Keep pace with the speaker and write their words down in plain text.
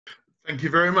Thank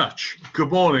you very much. Good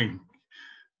morning.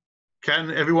 Can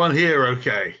everyone hear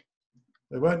okay?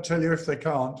 They won't tell you if they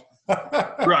can't.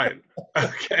 Right.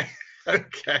 Okay.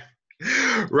 Okay.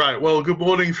 Right. Well, good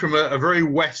morning from a very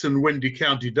wet and windy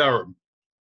County Durham.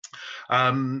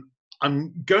 I'm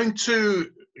going to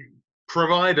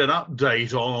provide an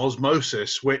update on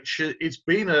osmosis, which it's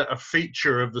been a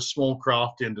feature of the small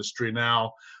craft industry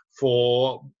now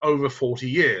for over 40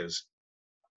 years.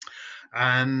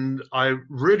 And I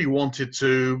really wanted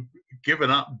to give an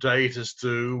update as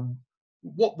to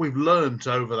what we've learned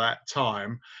over that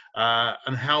time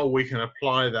and how we can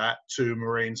apply that to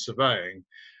marine surveying.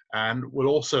 And we'll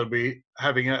also be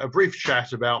having a brief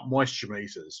chat about moisture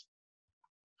meters.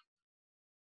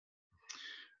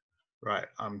 Right,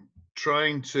 I'm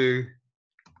trying to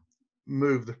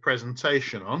move the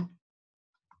presentation on.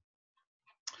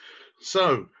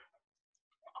 So,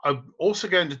 I'm also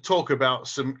going to talk about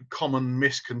some common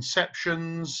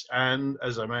misconceptions and,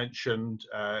 as I mentioned,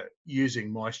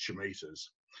 using moisture meters.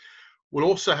 We'll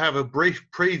also have a brief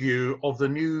preview of the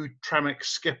new Tramix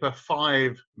Skipper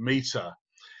 5 meter.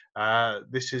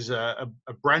 This is a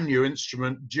brand new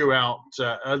instrument due out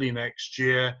early next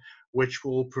year, which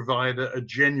will provide a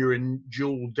genuine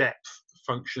dual depth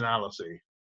functionality.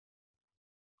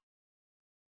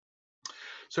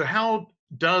 So how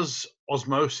does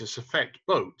osmosis affect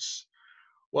boats?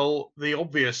 Well, the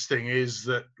obvious thing is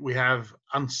that we have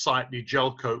unsightly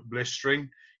gel coat blistering.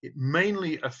 It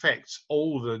mainly affects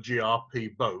older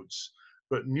GRP boats,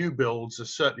 but new builds are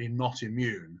certainly not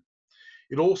immune.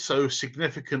 It also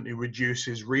significantly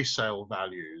reduces resale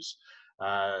values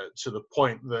to the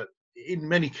point that in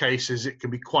many cases it can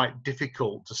be quite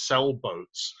difficult to sell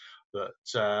boats that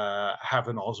have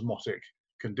an osmotic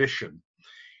condition.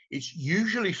 It's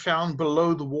usually found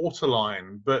below the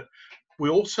waterline, but we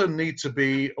also need to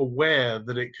be aware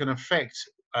that it can affect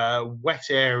wet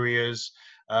areas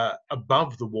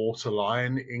above the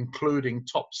waterline, including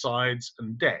topsides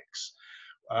and decks.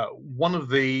 One of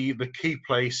the key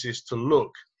places to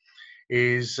look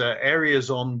is areas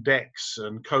on decks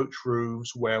and coach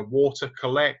roofs where water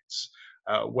collects,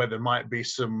 where there might be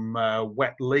some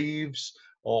wet leaves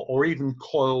or even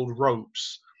coiled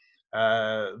ropes.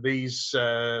 These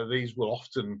will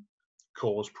often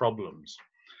cause problems.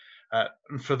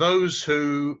 And for those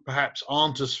who perhaps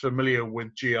aren't as familiar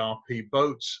with GRP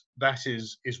boats, that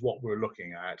is what we're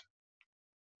looking at.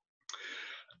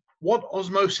 What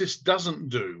osmosis doesn't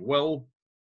do? Well,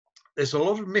 there's a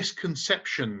lot of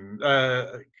misconceptions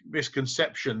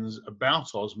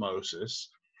about osmosis.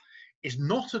 It's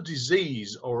not a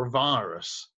disease or a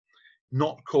virus,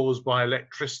 not caused by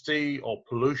electricity or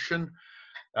pollution.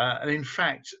 And in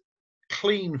fact,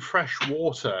 clean fresh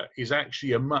water is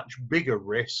actually a much bigger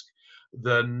risk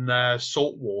than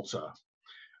salt water.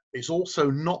 It's also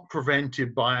not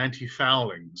prevented by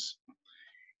anti-foulings.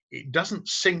 It doesn't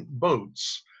sink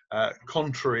boats,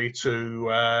 contrary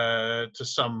to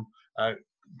some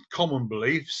common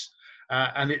beliefs,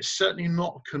 and it's certainly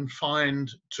not confined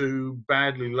to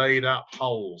badly laid up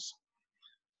hulls.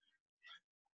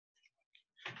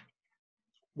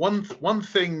 One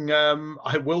thing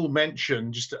I will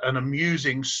mention, just an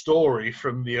amusing story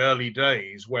from the early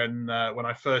days when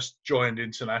I first joined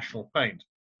International Paint.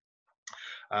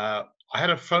 I had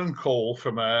a phone call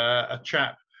from a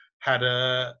chap had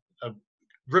a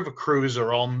river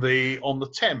cruiser on the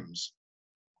Thames,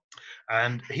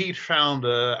 and he'd found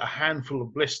a handful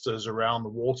of blisters around the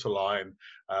waterline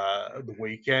at the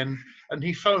weekend, and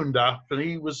he phoned up, and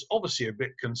he was obviously a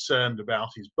bit concerned about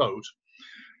his boat.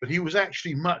 But he was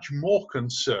actually much more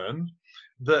concerned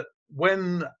that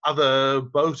when other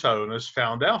boat owners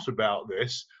found out about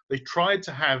this, they tried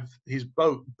to have his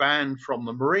boat banned from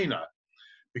the marina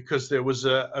because there was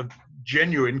a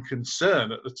genuine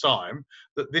concern at the time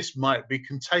that this might be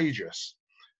contagious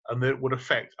and that it would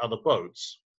affect other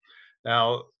boats.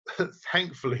 Now,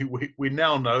 thankfully, we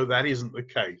now know that isn't the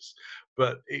case,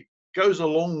 but it goes a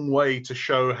long way to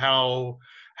show how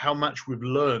much we've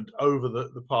learned over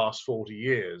the past 40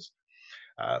 years.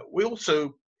 We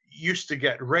also used to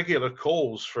get regular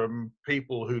calls from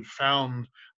people who'd found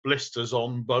blisters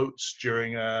on boats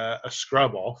during a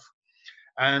scrub off,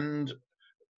 and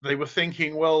they were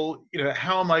thinking, well, you know,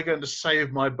 how am I going to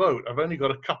save my boat? I've only got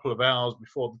a couple of hours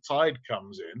before the tide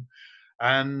comes in,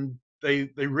 and they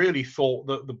really thought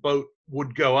that the boat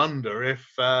would go under if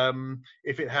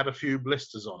it had a few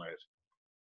blisters on it.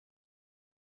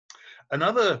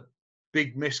 Another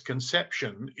big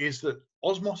misconception is that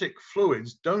osmotic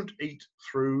fluids don't eat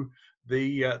through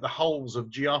the hulls of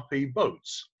GRP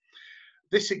boats.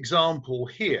 This example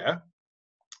here,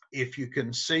 if you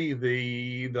can see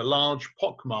the large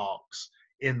pock marks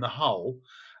in the hull,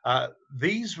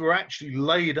 These were actually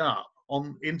laid up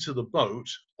into the boat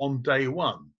on day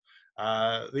one.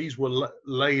 These were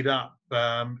laid up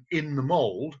in the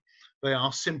mold. They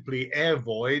are simply air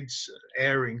voids,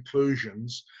 air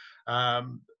inclusions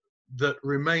that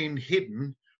remained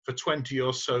hidden for 20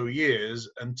 or so years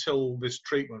until this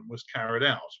treatment was carried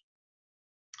out.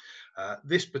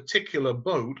 This particular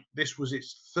boat, this was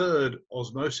its third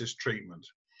osmosis treatment.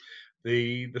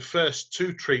 The first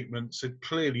two treatments had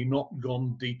clearly not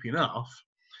gone deep enough,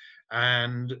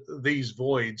 and these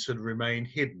voids had remained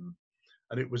hidden.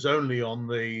 And it was only on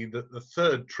the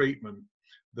third treatment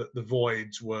that the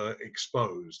voids were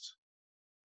exposed.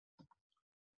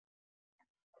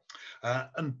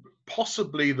 And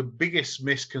possibly the biggest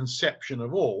misconception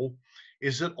of all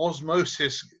is that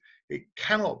osmosis, it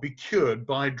cannot be cured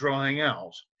by drying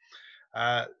out.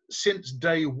 Since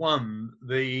day one,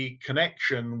 the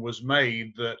connection was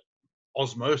made that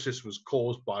osmosis was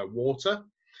caused by water.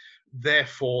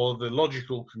 Therefore, the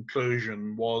logical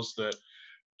conclusion was that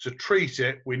to treat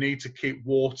it, we need to keep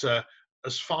water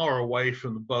as far away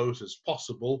from the boat as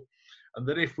possible, and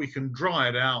that if we can dry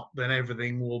it out, then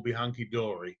everything will be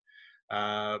hunky-dory.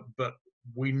 But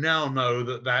we now know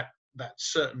that that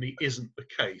certainly isn't the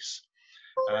case.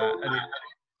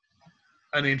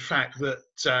 And in fact,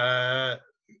 that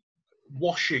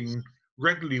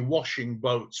regularly washing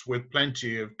boats with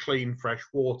plenty of clean, fresh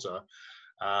water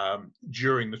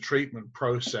during the treatment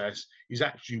process is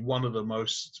actually one of the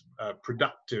most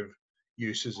productive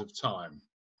uses of time.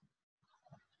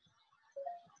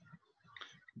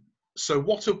 So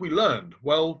what have we learned?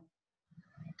 Well,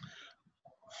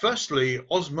 firstly,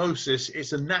 osmosis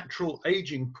is a natural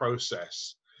aging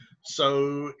process.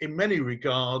 So in many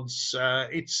regards,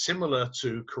 it's similar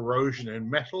to corrosion in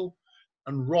metal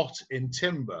and rot in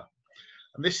timber.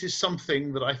 And this is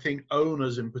something that I think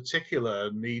owners in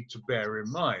particular need to bear in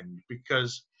mind,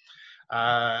 because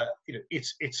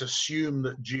it's assumed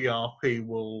that GRP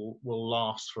will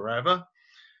last forever,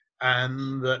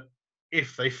 and that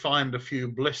if they find a few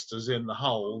blisters in the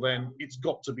hull, then it's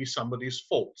got to be somebody's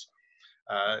fault.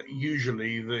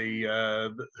 Usually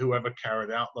whoever carried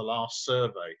out the last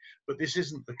survey, but this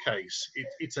isn't the case.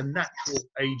 It's a natural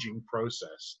aging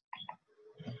process.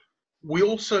 We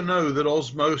also know that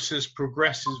osmosis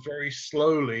progresses very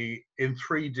slowly in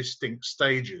 3 distinct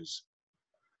stages.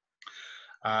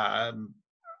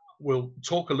 We'll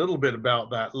talk a little bit about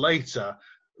that later,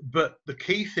 but the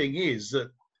key thing is that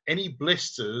any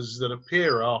blisters that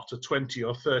appear after 20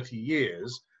 or 30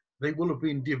 years, they will have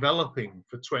been developing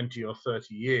for 20 or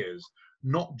 30 years,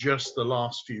 not just the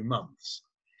last few months.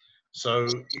 So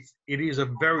it is a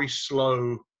very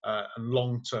slow and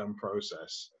long-term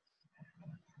process.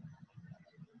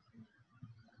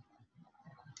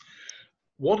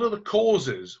 What are the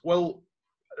causes? Well,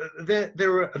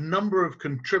 there are a number of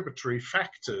contributory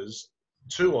factors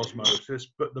to osmosis,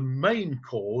 but the main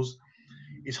cause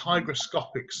is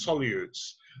hygroscopic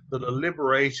solutes that are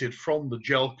liberated from the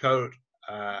gel coat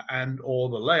and or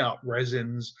the layout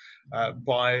resins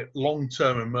by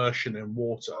long-term immersion in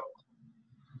water.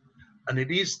 And it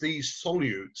is these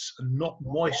solutes and not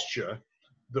moisture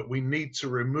that we need to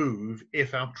remove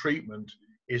if our treatment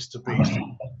is to be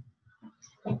successful.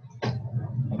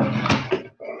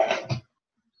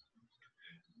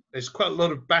 There's quite a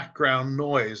lot of background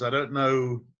noise. I don't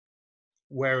know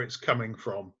where it's coming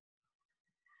from.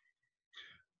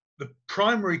 The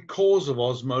primary cause of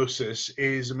osmosis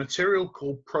is a material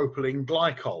called propylene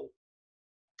glycol.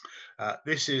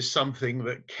 This is something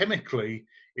that chemically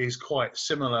is quite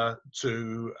similar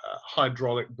to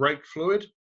hydraulic brake fluid,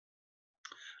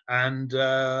 and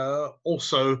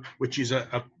also which is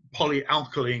a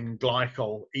polyalkylene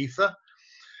glycol ether,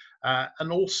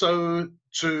 and also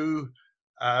to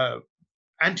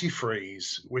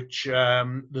antifreeze, which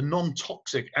the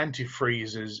non-toxic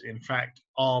antifreezes in fact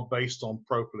are based on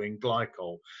propylene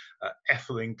glycol.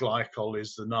 Ethylene glycol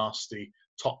is the nasty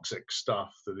toxic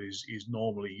stuff that is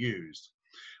normally used.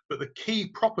 But the key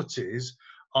properties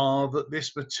are that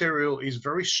this material is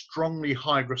very strongly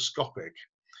hygroscopic.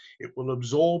 It will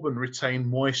absorb and retain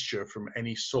moisture from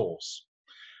any source.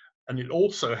 And it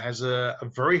also has a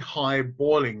very high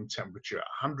boiling temperature,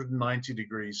 190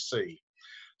 degrees C.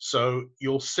 So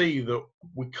you'll see that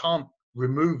we can't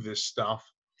remove this stuff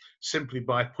simply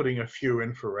by putting a few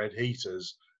infrared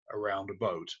heaters around a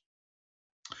boat.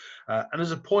 And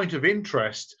as a point of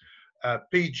interest,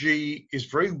 PG is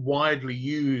very widely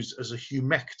used as a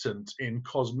humectant in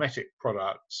cosmetic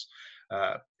products,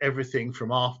 everything from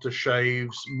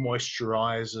aftershaves,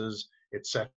 moisturizers,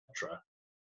 etc.,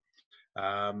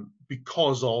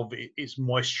 because of its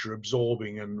moisture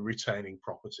absorbing and retaining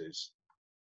properties.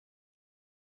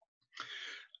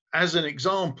 as an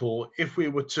example, if we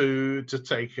were to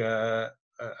take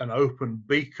an open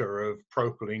beaker of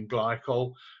propylene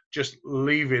glycol, just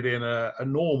leave it in a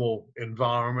normal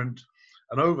environment,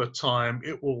 and over time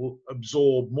it will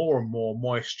absorb more and more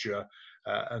moisture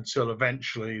until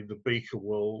eventually the beaker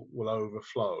will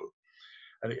overflow.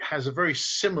 And it has a very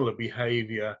similar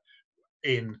behavior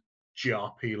in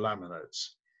GRP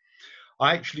laminates.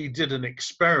 I actually did an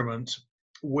experiment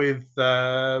with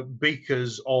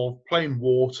beakers of plain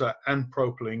water and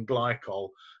propylene glycol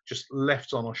just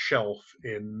left on a shelf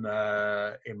in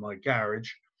my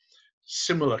garage.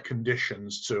 Similar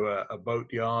conditions to a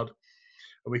boatyard.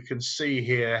 And we can see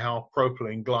here how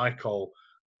propylene glycol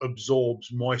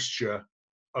absorbs moisture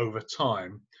over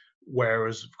time,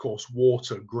 whereas of course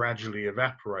water gradually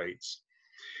evaporates.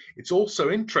 It's also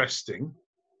interesting,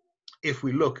 if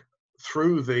we look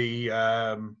through the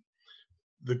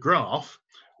graph,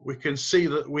 we can see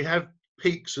that we have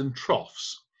peaks and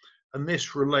troughs, and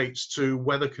this relates to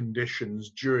weather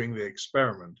conditions during the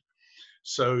experiment.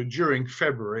 So during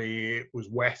February it was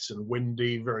wet and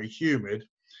windy, very humid,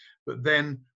 but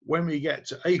then when we get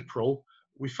to April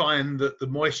we find that the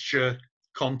moisture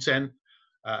content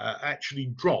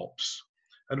actually drops.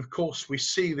 And of course we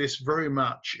see this very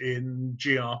much in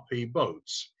GRP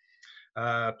boats,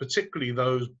 particularly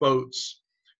those boats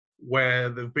where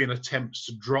there have been attempts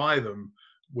to dry them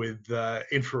with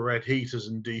infrared heaters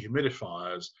and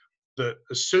dehumidifiers, that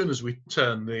as soon as we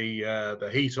turn the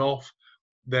heat off,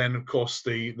 then of course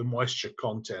the moisture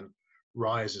content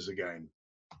rises again.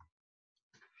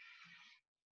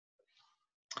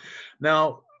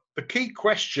 Now, the key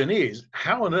question is,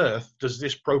 how on earth does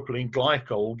this propylene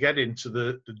glycol get into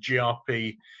the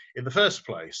GRP in the first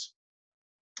place?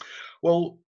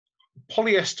 Well,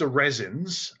 polyester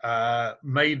resins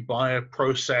made by a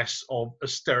process of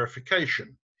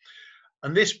esterification.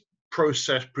 And this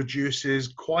process produces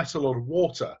quite a lot of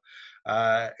water.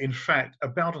 In fact,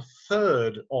 about a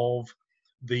third of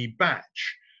the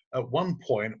batch at one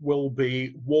point will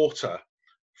be water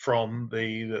from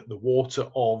the water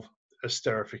of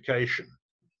esterification.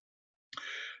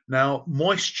 Now,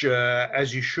 moisture,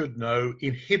 as you should know,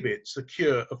 inhibits the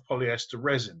cure of polyester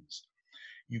resins.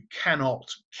 You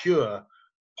cannot cure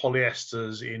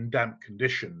polyesters in damp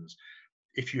conditions.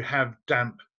 If you have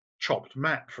damp chopped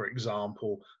mat, for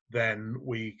example, then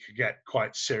we could get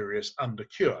quite serious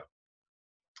undercure.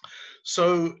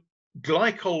 So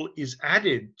glycol is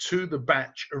added to the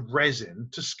batch of resin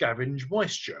to scavenge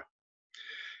moisture.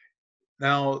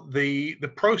 Now the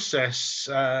process,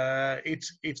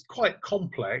 it's quite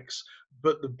complex,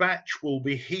 but the batch will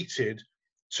be heated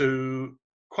to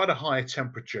quite a high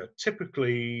temperature,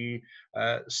 typically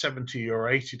 70 or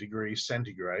 80 degrees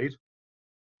centigrade.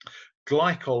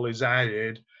 Glycol is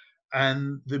added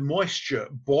and the moisture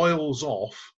boils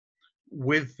off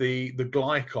with the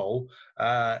glycol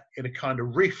in a kind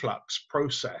of reflux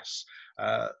process.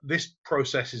 This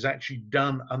process is actually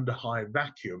done under high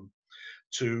vacuum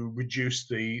to reduce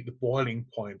the boiling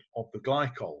point of the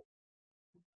glycol.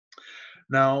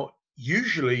 Now,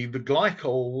 usually the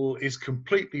glycol is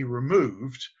completely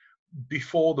removed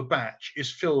before the batch is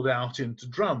filled out into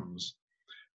drums,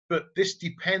 but this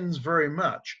depends very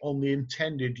much on the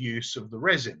intended use of the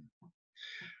resin.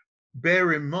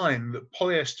 Bear in mind that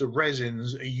polyester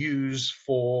resins are used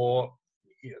for,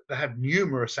 they have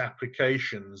numerous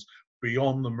applications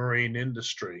beyond the marine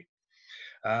industry.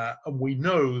 And we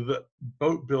know that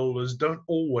boat builders don't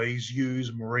always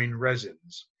use marine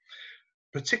resins.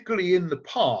 Particularly in the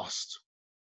past,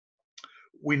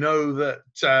 we know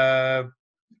that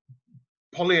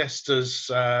polyesters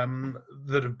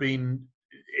that have been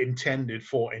intended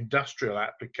for industrial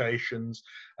applications,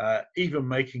 even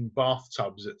making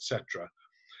bathtubs, etc.,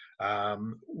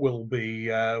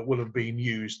 will have been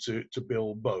used to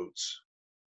build boats.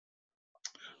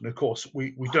 And of course,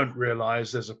 we don't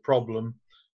realize there's a problem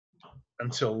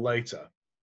until later.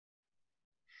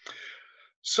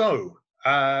 So,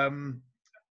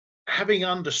 having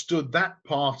understood that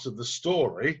part of the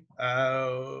story,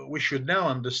 we should now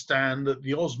understand that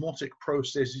the osmotic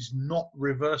process is not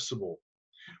reversible.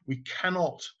 We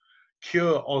cannot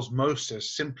cure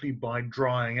osmosis simply by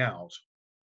drying out.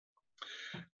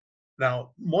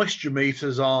 Now, moisture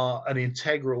meters are an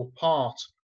integral part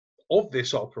of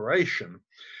this operation.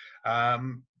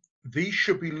 These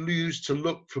should be used to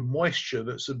look for moisture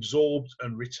that's absorbed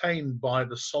and retained by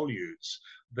the solutes.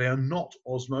 They are not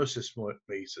osmosis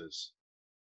meters.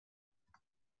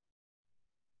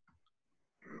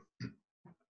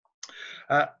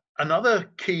 Another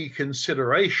key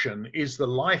consideration is the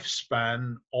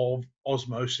lifespan of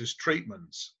osmosis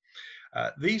treatments.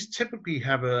 These typically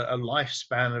have a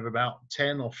lifespan of about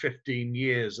 10 or 15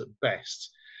 years at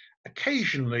best.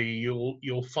 Occasionally,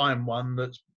 you'll find one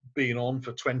that's been on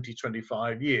for 20,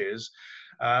 25 years,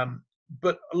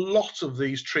 but a lot of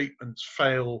these treatments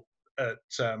fail at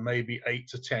maybe 8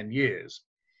 to 10 years.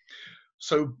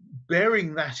 So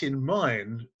bearing that in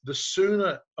mind, the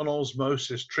sooner an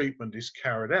osmosis treatment is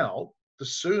carried out, the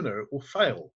sooner it will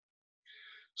fail.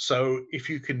 So if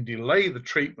you can delay the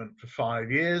treatment for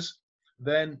 5 years,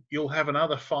 then you'll have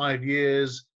another 5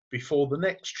 years before the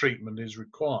next treatment is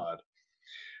required.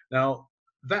 Now,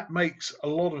 that makes a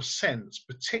lot of sense,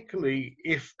 particularly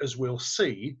if, as we'll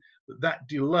see, that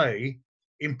delay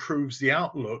improves the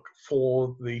outlook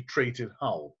for the treated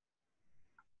hull.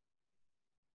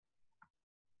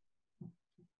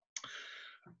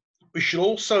 We should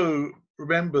also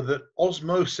remember that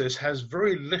osmosis has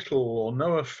very little or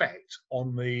no effect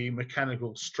on the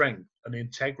mechanical strength and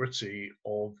integrity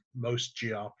of most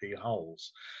GRP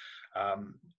hulls.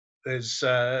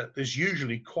 There's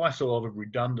usually quite a lot of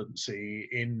redundancy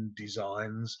in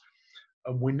designs,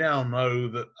 and we now know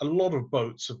that a lot of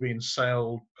boats have been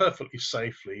sailed perfectly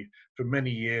safely for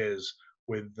many years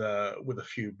with a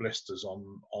few blisters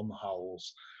on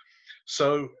hulls.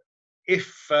 So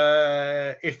if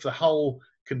the hull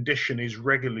condition is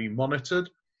regularly monitored,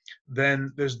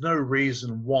 then there's no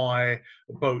reason why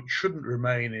a boat shouldn't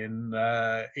remain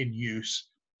in use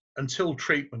until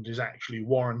treatment is actually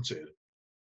warranted.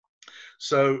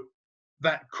 So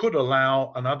that could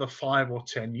allow another 5 or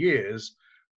 10 years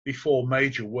before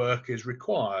major work is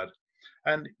required,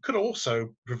 and it could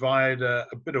also provide a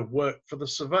bit of work for the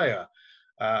surveyor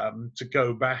to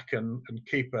go back and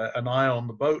keep an eye on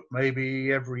the boat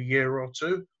maybe every year or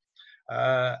two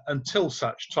until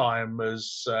such time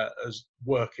as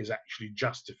work is actually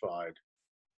justified.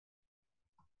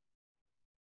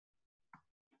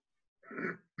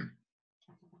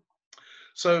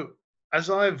 So, as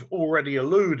I've already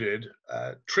alluded,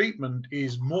 treatment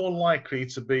is more likely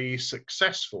to be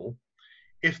successful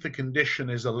if the condition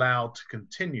is allowed to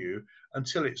continue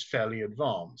until it's fairly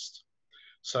advanced.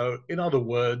 So, in other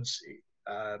words,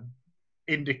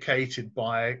 indicated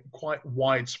by quite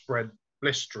widespread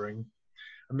blistering,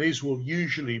 and these will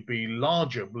usually be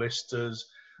larger blisters,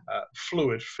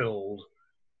 fluid-filled.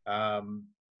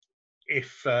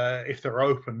 If they're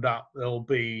opened up, there'll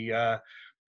be a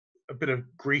bit of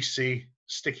greasy,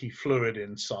 sticky fluid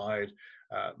inside,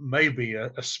 maybe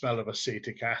a smell of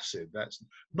acetic acid. That's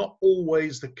not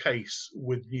always the case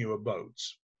with newer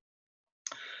boats.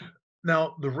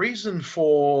 Now, the reason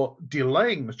for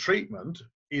delaying the treatment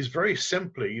is very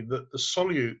simply that the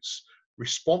solutes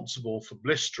responsible for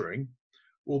blistering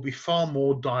will be far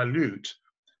more dilute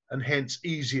and hence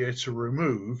easier to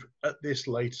remove at this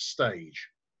later stage.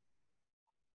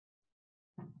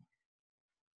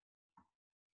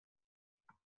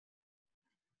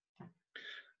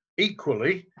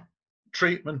 Equally,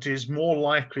 treatment is more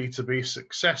likely to be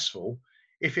successful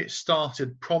if it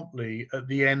started promptly at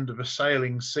the end of a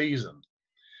sailing season.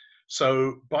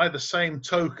 So by the same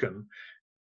token,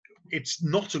 it's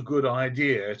not a good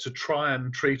idea to try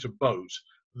and treat a boat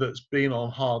that's been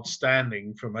on hard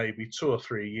standing for maybe 2 or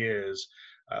 3 years,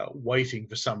 waiting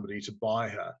for somebody to buy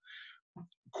her.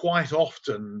 Quite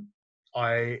often,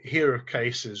 I hear of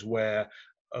cases where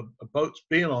a boat's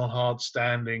been on hard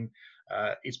standing,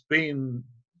 it's been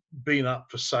up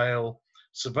for sale,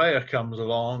 surveyor comes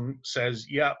along, says,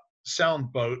 yeah,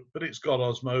 sound boat, but it's got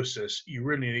osmosis, you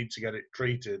really need to get it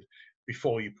treated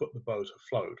before you put the boat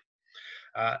afloat.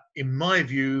 In my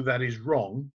view, that is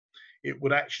wrong. It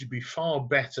would actually be far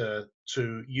better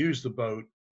to use the boat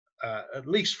at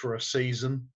least for a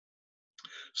season,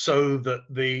 so that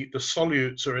the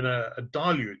solutes are in a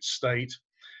dilute state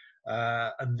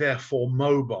and therefore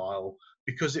mobile,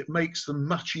 because it makes them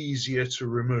much easier to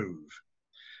remove.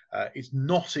 It's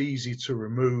not easy to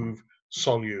remove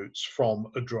solutes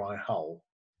from a dry hull.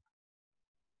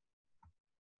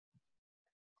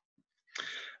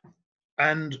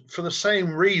 And for the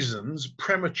same reasons,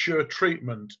 premature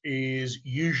treatment is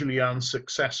usually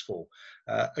unsuccessful.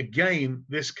 Again,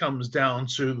 this comes down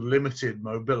to limited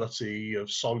mobility of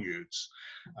solutes,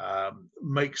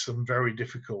 makes them very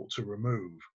difficult to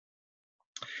remove.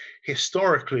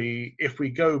 Historically, if we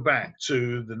go back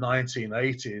to the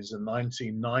 1980s and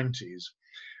 1990s,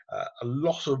 a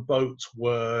lot of boats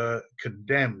were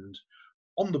condemned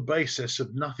on the basis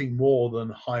of nothing more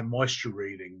than high moisture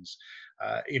readings.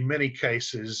 In many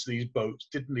cases, these boats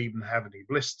didn't even have any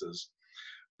blisters,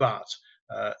 but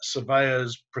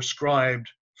surveyors prescribed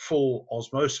full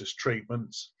osmosis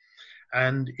treatments,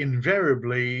 and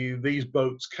invariably these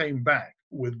boats came back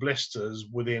with blisters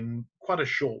within quite a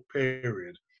short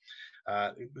period.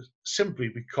 It was simply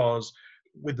because,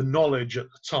 with the knowledge at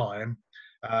the time,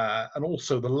 and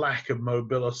also the lack of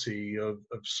mobility of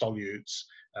solutes,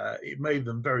 it made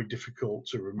them very difficult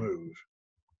to remove.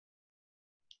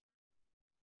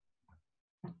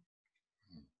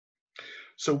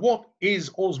 So what is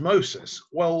osmosis?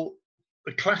 Well,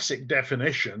 the classic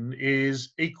definition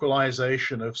is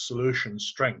equalization of solution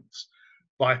strengths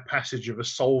by passage of a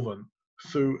solvent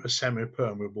through a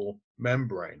semi-permeable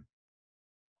membrane.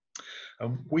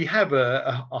 We have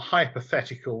a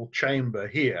hypothetical chamber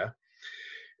here.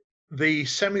 The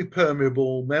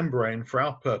semi-permeable membrane, for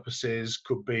our purposes,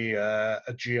 could be a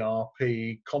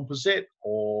GRP composite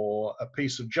or a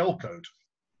piece of gel coat.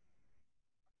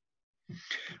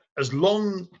 As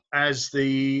long as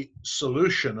the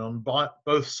solution on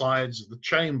both sides of the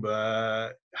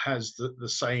chamber has the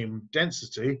same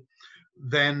density,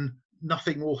 then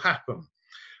nothing will happen.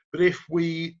 But if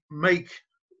we make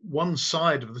one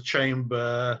side of the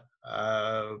chamber,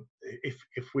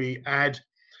 if we add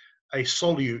a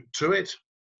solute to it,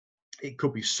 it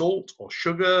could be salt or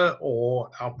sugar or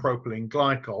our propylene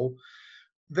glycol,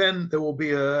 then there will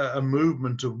be a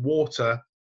movement of water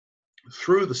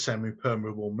through the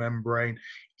semi-permeable membrane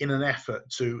in an effort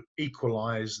to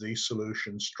equalize the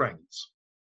solution strengths.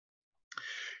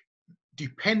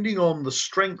 Depending on the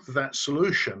strength of that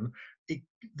solution,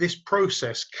 this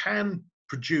process can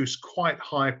produce quite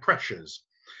high pressures.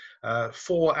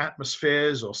 4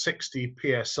 atmospheres or 60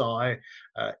 psi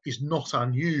is not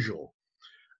unusual.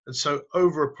 And so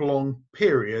over a prolonged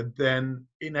period, then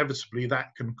inevitably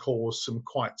that can cause some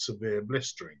quite severe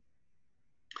blistering.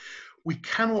 We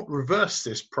cannot reverse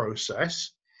this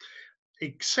process,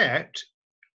 except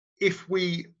if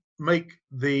we make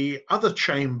the other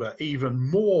chamber even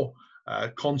more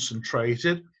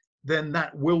concentrated, then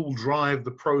that will drive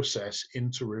the process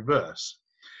into reverse.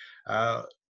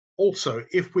 Also,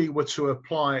 if we were to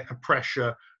apply a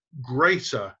pressure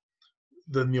greater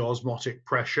than the osmotic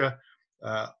pressure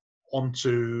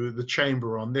onto the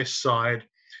chamber on this side,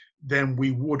 then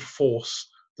we would force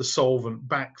the solvent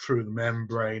back through the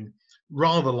membrane,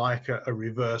 rather like a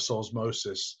reverse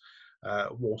osmosis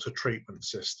water treatment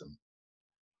system.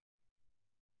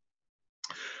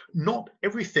 Not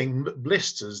everything that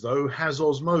blisters, though, has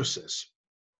osmosis.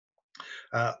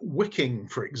 Wicking,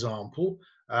 for example,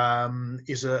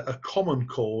 is a common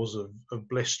cause of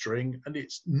blistering, and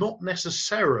it's not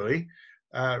necessarily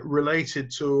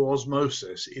related to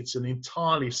osmosis. It's an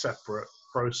entirely separate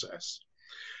process.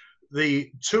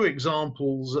 The 2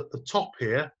 examples at the top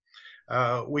here,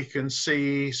 we can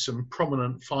see some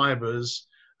prominent fibers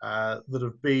that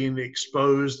have been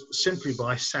exposed simply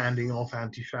by sanding off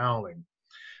anti-fouling.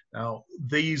 Now,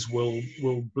 these will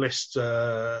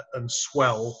blister and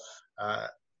swell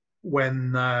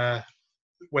when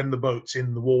the boat's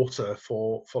in the water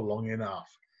for long enough.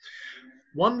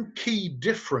 One key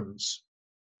difference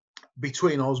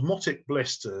between osmotic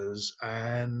blisters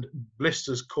and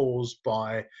blisters caused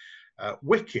by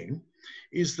wicking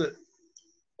is that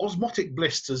osmotic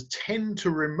blisters tend to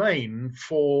remain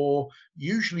for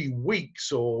usually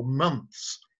weeks or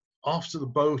months after the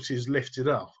boat is lifted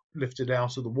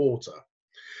out of the water.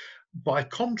 By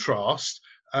contrast,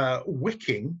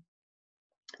 wicking,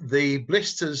 the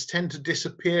blisters tend to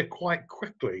disappear quite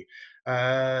quickly.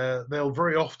 They'll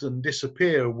very often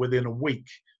disappear within a week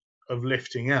of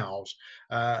lifting out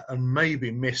and may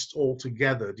be missed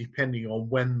altogether depending on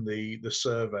when the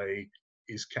survey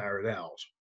is carried out.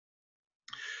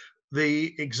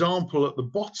 The example at the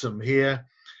bottom here,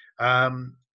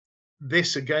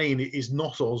 this again is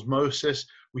not osmosis.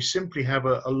 We simply have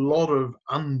a lot of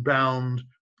unbound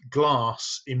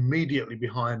glass immediately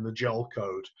behind the gel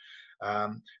coat.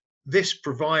 This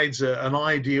provides an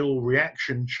ideal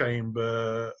reaction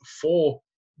chamber for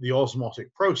the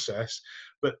osmotic process,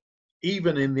 but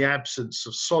even in the absence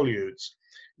of solutes,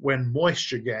 when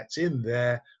moisture gets in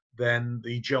there, then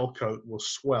the gel coat will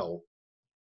swell.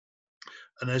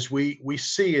 And as we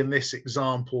see in this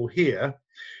example here,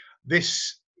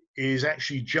 this is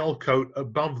actually gel coat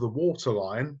above the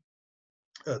waterline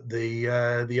at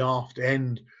the aft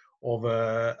end of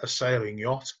a sailing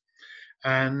yacht.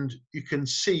 And you can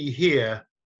see here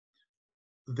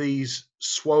these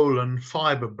swollen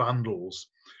fiber bundles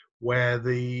where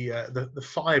the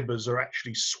fibers are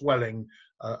actually swelling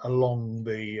along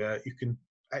you can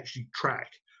actually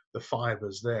track the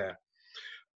fibers there.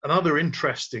 Another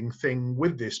interesting thing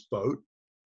with this boat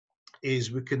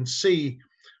is we can see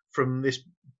from this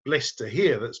blister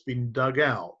here that's been dug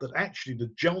out that actually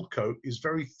the gel coat is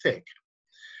very thick.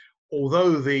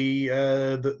 Although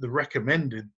the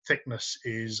recommended thickness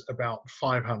is about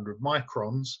 500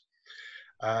 microns,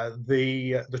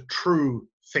 the true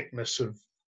thickness of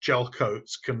gel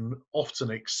coats can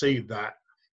often exceed that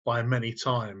by many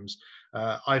times.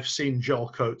 I've seen gel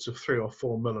coats of 3 or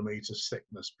 4 millimeters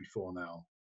thickness before now.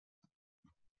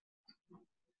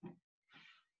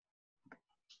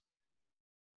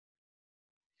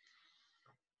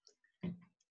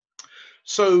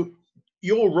 So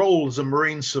your role as a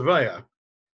marine surveyor,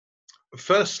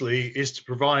 firstly, is to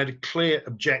provide a clear,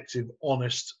 objective,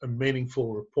 honest and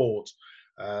meaningful report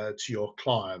to your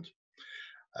client.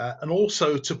 And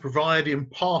also to provide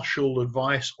impartial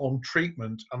advice on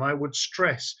treatment, and I would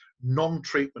stress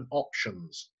non-treatment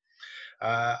options.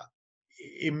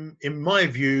 In my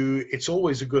view, it's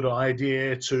always a good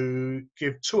idea to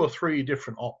give 2 or 3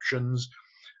 different options,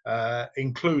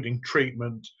 including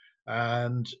treatment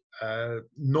and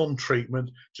non-treatment,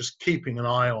 just keeping an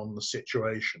eye on the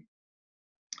situation.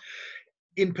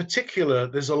 In particular,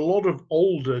 there's a lot of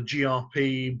older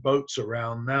GRP boats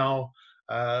around now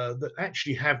that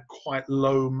actually have quite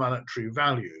low monetary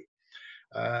value.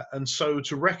 And so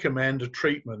to recommend a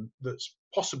treatment that's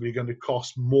possibly going to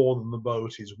cost more than the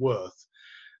boat is worth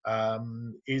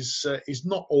is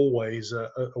not always a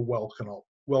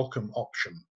welcome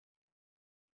option.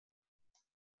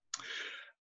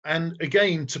 And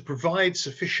again, to provide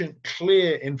sufficient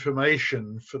clear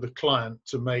information for the client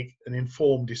to make an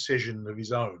informed decision of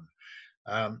his own,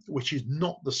 which is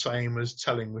not the same as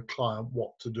telling the client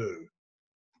what to do.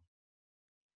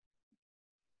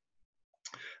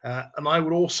 And I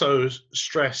would also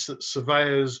stress that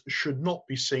surveyors should not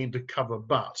be seen to cover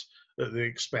butt at the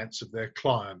expense of their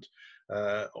client,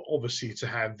 obviously to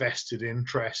have vested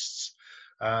interests,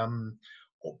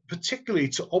 particularly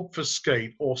to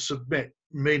obfuscate or submit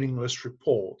meaningless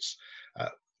reports.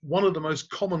 One of the most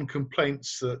common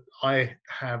complaints that I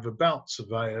have about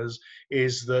surveyors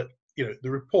is that the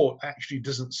report actually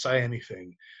doesn't say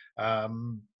anything.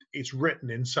 It's written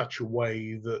in such a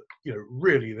way that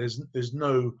really there's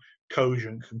no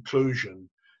cogent conclusion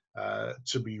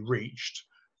to be reached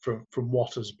from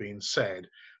what has been said,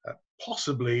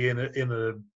 possibly in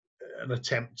an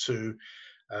attempt to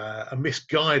a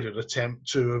misguided attempt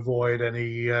to avoid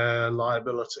any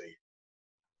liability.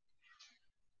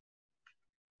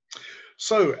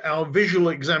 So our visual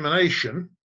examination,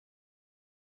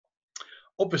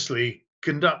 obviously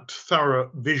conduct thorough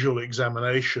visual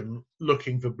examination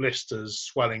looking for blisters,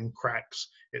 swelling, cracks,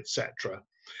 etc.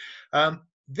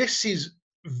 This is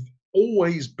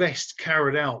always best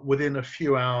carried out within a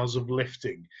few hours of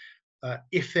lifting.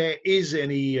 If there is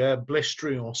any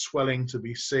blistering or swelling to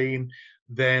be seen,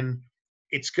 then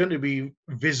it's going to be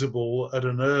visible at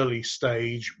an early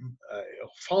stage,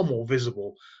 far more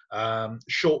visible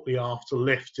shortly after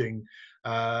lifting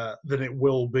than it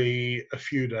will be a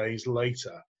few days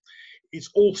later. It's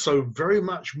also very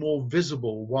much more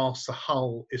visible whilst the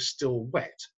hull is still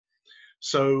wet.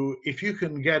 So if you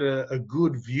can get a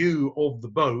good view of the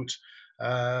boat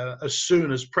as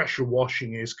soon as pressure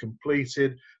washing is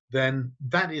completed, then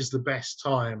that is the best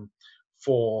time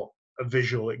for a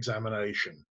visual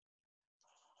examination.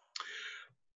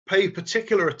 Pay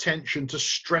particular attention to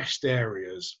stressed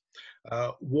areas,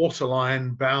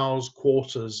 waterline, bows,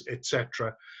 quarters,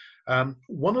 etc.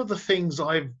 One of the things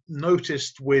I've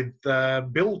noticed with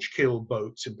bilge keel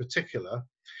boats in particular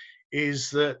is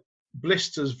that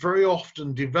blisters very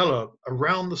often develop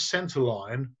around the center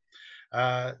line,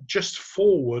 just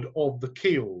forward of the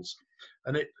keels.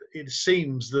 And it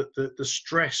seems that the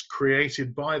stress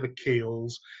created by the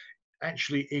keels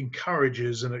actually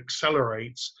encourages and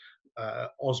accelerates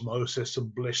osmosis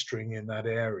and blistering in that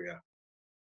area.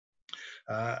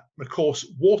 Of course,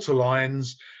 water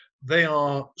lines, they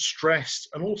are stressed,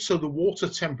 and also the water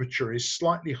temperature is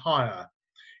slightly higher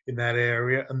in that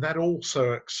area, and that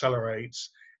also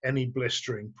accelerates any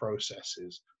blistering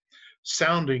processes.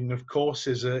 Sounding, of course,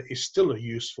 is still a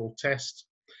useful test,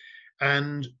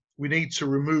 and we need to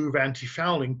remove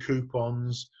anti-fouling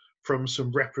coupons from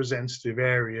some representative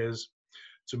areas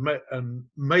to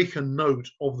make a note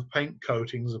of the paint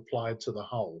coatings applied to the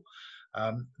hull.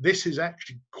 This is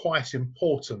actually quite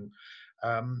important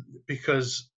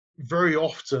because very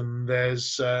often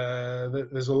there's a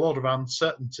lot of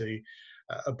uncertainty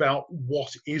about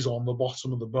what is on the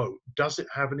bottom of the boat. Does it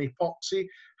have an epoxy?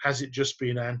 Has it just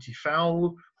been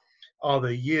anti-fouled? Are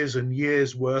there years and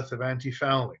years worth of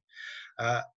anti-fouling?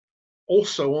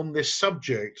 Also on this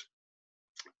subject,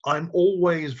 I'm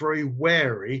always very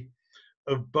wary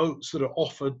of boats that are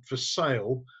offered for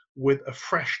sale with a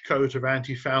fresh coat of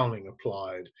anti-fouling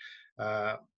applied.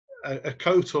 A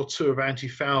coat or two of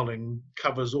anti-fouling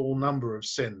covers all number of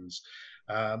sins.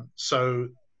 So,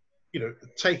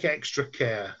 take extra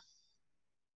care.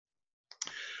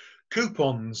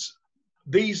 Coupons,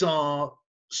 these are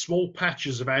small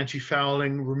patches of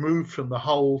anti-fouling removed from the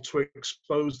hull to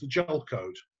expose the gel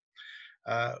coat.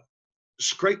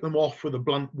 Scrape them off with a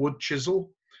blunt wood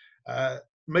chisel.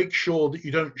 Make sure that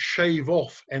you don't shave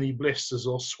off any blisters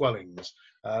or swellings,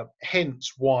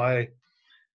 hence why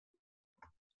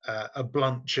a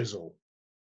blunt chisel.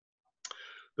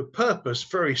 The purpose,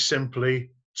 very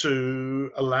simply,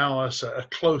 to allow us a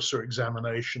closer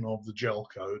examination of the gel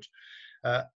coat.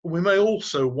 We may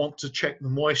also want to check the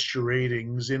moisture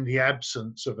readings in the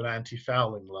absence of an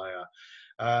anti-fouling layer.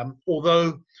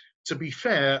 Although, to be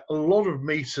fair, a lot of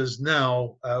meters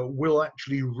now will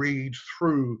actually read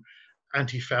through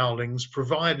anti-foulings,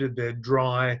 provided they're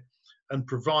dry and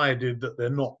provided that they're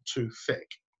not too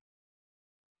thick.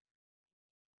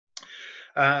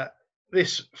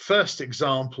 This first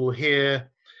example here,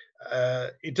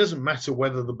 it doesn't matter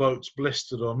whether the boat's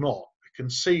blistered or not. You can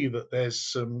see that there's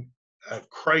some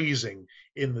crazing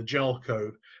in the gel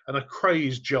coat, and a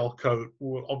crazed gel coat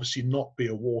will obviously not be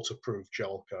a waterproof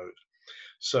gel coat.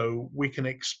 So we can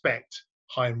expect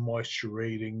high moisture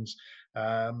readings.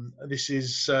 This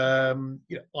is,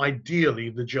 ideally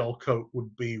the gel coat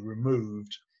would be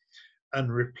removed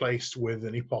and replaced with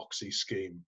an epoxy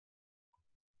scheme.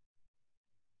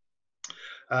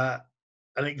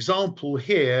 An example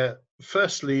here,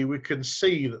 firstly, we can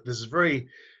see that there's a very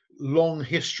long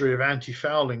history of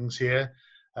anti-foulings here,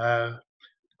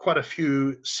 quite a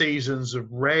few seasons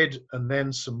of red and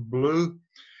then some blue.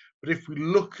 But if we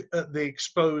look at the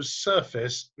exposed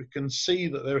surface, we can see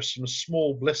that there are some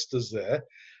small blisters there.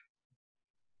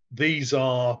 These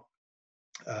are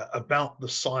about the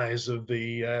size of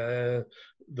the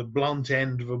blunt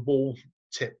end of a ball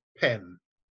tip pen.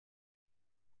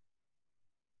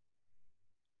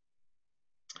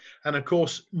 And of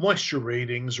course, moisture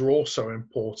readings are also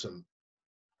important.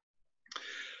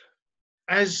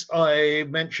 As I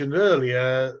mentioned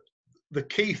earlier, the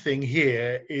key thing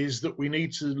here is that we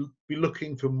need to be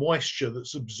looking for moisture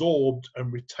that's absorbed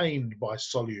and retained by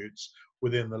solutes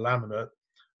within the laminate,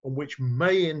 and which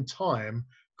may in time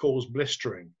cause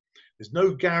blistering. There's no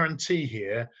guarantee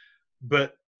here,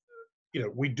 but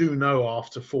we do know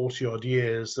after 40 odd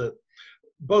years that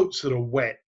boats that are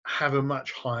wet have a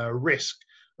much higher risk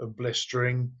of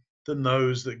blistering than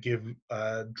those that give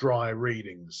dry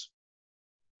readings.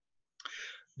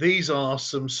 These are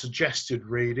some suggested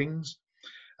readings.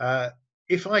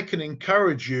 If I can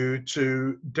encourage you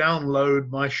to download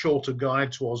my shorter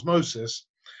guide to osmosis,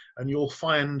 and you'll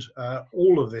find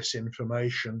all of this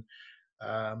information.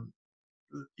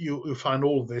 You'll find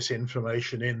all of this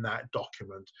information in that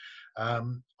document.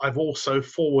 I've also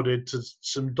forwarded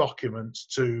some documents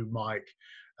to Mike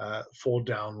for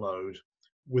download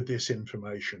with this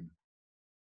information.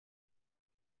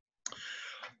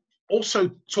 Also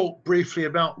talk briefly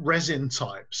about resin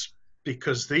types,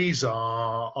 because these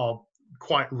are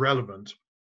quite relevant.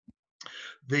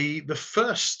 The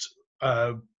first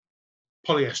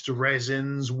polyester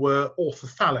resins were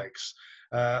orthophthalics,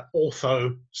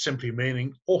 ortho simply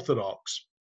meaning orthodox.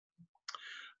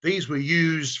 These were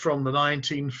used from the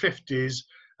 1950s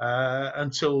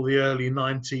until the early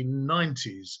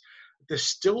 1990s. They're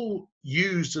still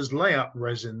used as layup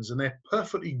resins, and they're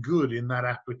perfectly good in that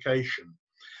application.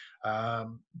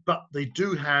 But they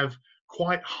do have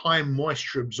quite high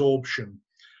moisture absorption,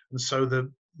 and so they're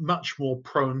much more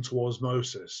prone to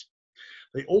osmosis.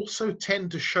 They also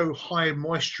tend to show high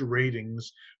moisture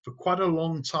readings for quite a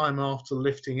long time after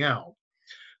lifting out.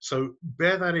 So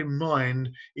bear that in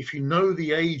mind. If you know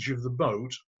the age of the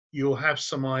boat, you'll have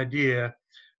some idea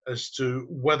as to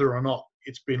whether or not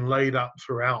it's been laid up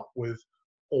throughout with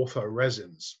ortho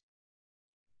resins.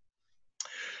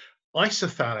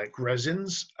 Isophthalic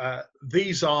resins,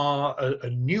 these are a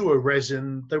newer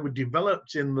resin. They were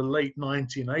developed in the late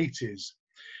 1980s.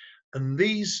 And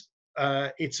these,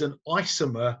 it's an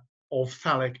isomer of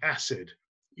phthalic acid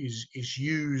is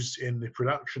used in the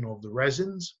production of the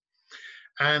resins.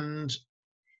 And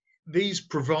these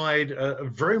provide a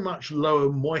very much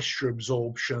lower moisture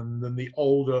absorption than the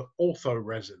older ortho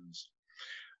resins.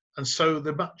 And so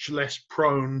they're much less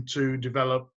prone to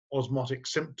develop osmotic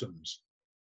symptoms.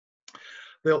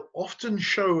 They'll often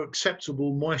show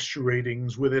acceptable moisture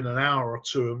readings within an hour or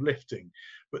two of lifting,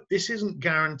 but this isn't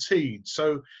guaranteed.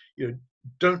 So,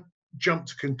 don't jump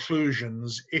to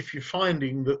conclusions. If you're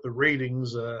finding that the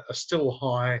readings are still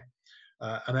high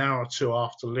an hour or two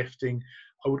after lifting,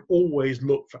 I would always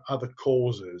look for other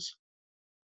causes.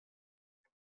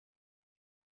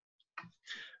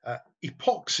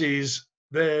 Epoxies,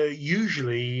 they're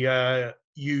usually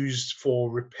used for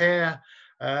repair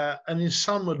and in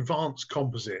some advanced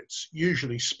composites,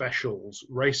 usually specials,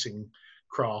 racing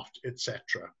craft,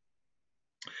 etc.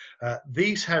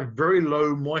 These have very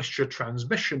low moisture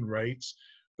transmission rates,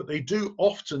 but they do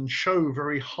often show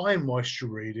very high moisture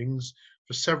readings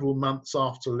for several months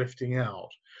after lifting out.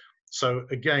 So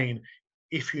again,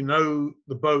 if you know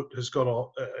the boat has got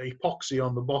a epoxy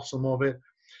on the bottom of it,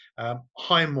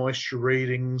 high moisture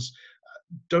readings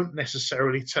don't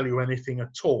necessarily tell you anything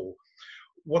at all.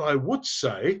 What I would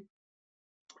say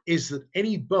is that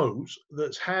any boat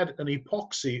that's had an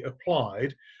epoxy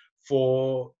applied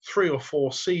for 3 or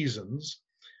 4 seasons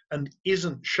and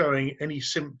isn't showing any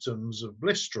symptoms of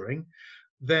blistering,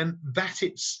 then that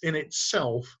in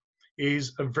itself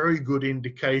is a very good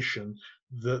indication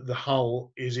that the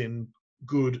hull is in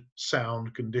good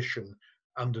sound condition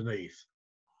underneath.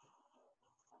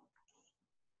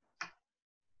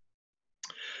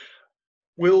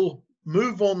 We'll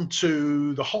move on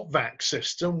to the hot vac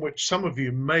system, which some of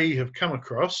you may have come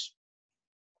across.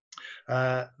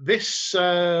 This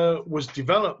was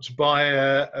developed by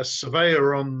a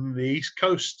surveyor on the east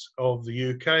coast of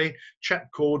the UK, a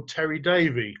chap called Terry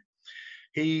Davey.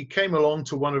 He came along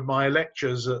to one of my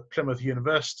lectures at Plymouth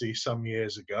University some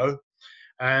years ago,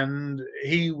 and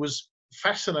he was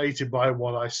fascinated by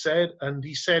what I said, and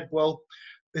he said, well,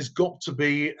 there's got to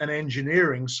be an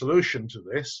engineering solution to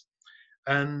this.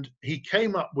 And he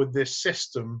came up with this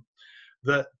system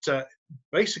that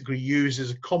basically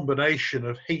uses a combination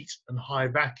of heat and high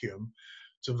vacuum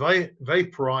to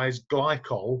vaporize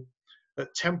glycol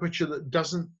at temperature that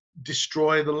doesn't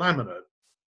destroy the laminate.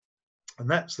 And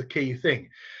that's the key thing.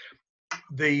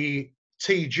 The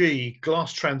TG,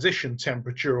 glass transition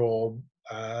temperature, or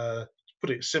to put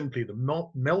it simply,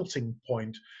 the melting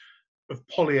point of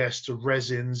polyester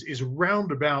resins is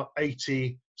around about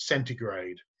 80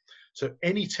 centigrade. So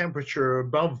any temperature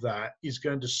above that is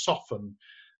going to soften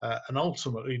and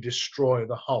ultimately destroy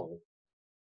the hull.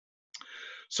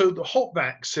 So the hot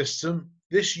vac system,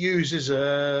 this uses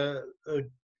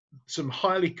some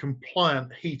highly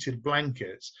compliant heated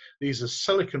blankets. These are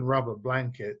silicon rubber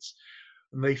blankets,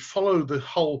 and they follow the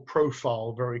hull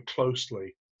profile very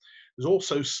closely. There's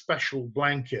also special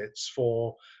blankets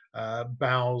for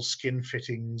bows, skin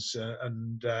fittings,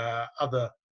 and other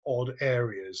odd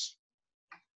areas.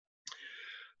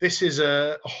 This is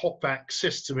a hot vac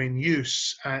system in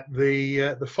use at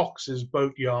the Fox's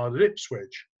boatyard at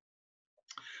Ipswich.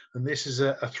 And this is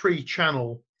a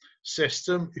 3-channel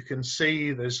system. You can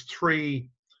see there's 3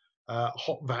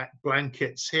 hot vac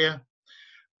blankets here.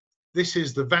 This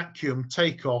is the vacuum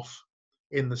takeoff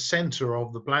in the center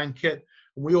of the blanket.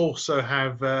 We also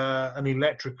have an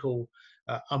electrical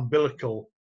umbilical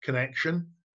connection.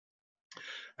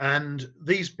 And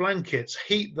these blankets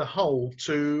heat the hull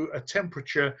to a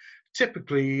temperature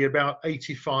typically about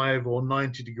 85 or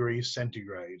 90 degrees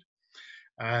centigrade.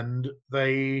 And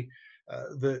the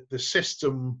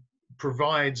system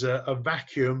provides a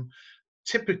vacuum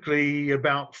typically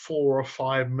about 4 or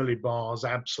 5 millibars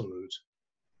absolute.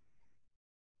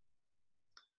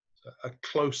 A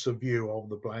closer view of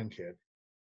the blanket.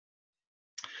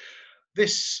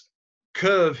 This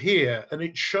curve here, and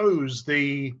it shows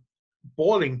the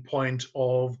boiling point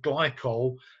of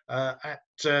glycol at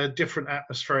different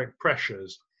atmospheric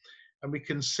pressures. And we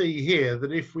can see here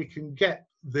that if we can get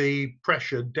the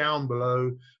pressure down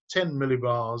below 10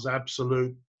 millibars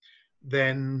absolute,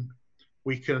 then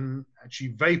we can actually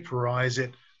vaporize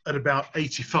it at about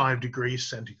 85 degrees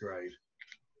centigrade.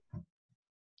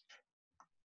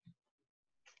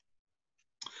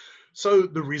 So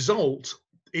the result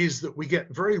is that we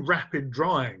get very rapid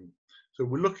drying. So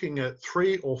we're looking at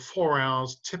 3 or 4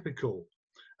 hours typical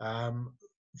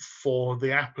for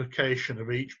the application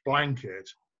of each blanket.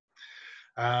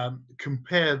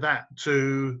 Compare that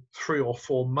to 3 or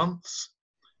 4 months,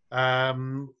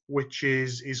 which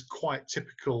is quite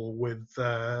typical with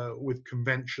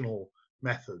conventional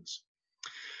methods.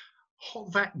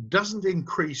 Hot vac doesn't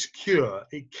increase cure.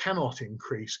 It cannot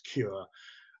increase cure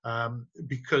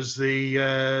because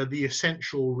the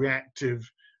essential reactive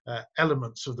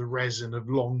elements of the resin have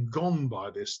long gone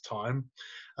by this time,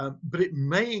 but it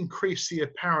may increase the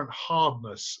apparent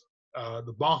hardness,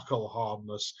 the Barcol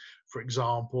hardness, for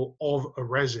example, of a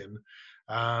resin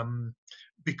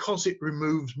because it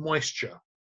removes moisture.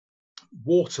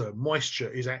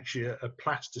 Moisture is actually a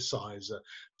plasticizer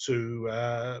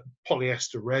to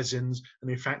polyester resins, and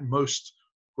in fact most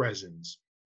resins.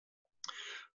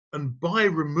 And by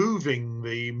removing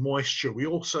the moisture, we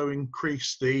also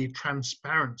increase the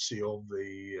transparency of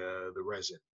the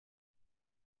resin.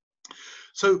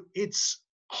 So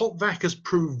hot vac has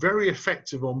proved very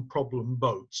effective on problem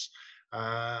boats,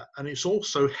 and it's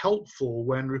also helpful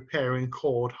when repairing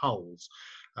cored hulls.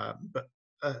 But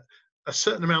a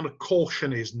certain amount of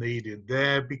caution is needed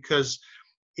there, because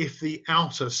if the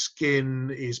outer skin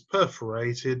is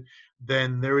perforated,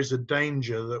 then there is a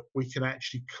danger that we can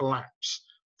actually collapse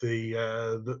the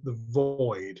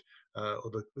void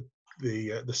or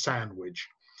the sandwich.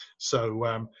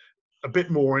 So a bit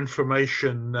more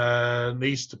information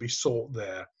needs to be sought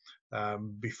there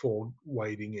before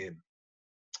wading in.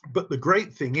 But the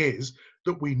great thing is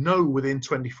that we know within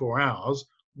 24 hours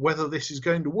whether this is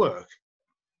going to work.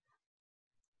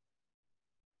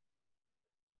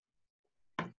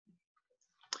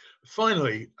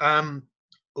 Finally, I'd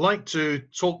like to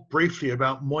talk briefly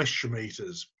about moisture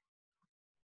meters.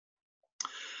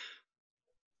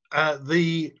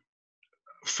 The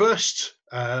first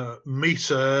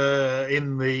meter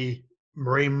in the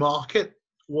marine market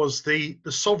was the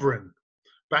Sovereign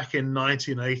back in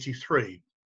 1983.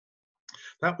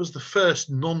 That was the first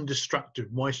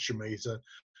non-destructive moisture meter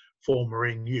for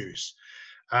marine use.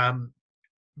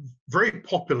 Very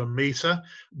popular meter,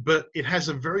 but it has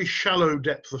a very shallow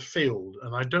depth of field,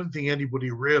 and I don't think anybody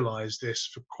realized this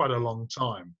for quite a long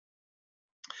time.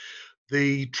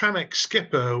 The Tramex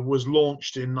Skipper was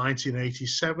launched in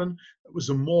 1987. It was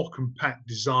a more compact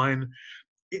design.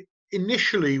 It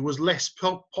initially was less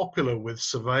popular with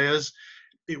surveyors.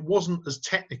 It wasn't as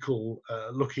technical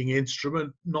looking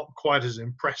instrument, not quite as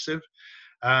impressive,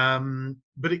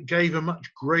 but it gave a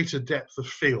much greater depth of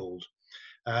field.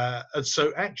 And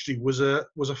so actually was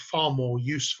a far more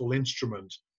useful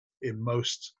instrument in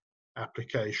most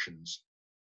applications.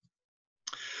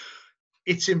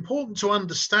 It's important to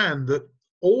understand that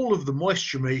all of the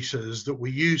moisture meters that we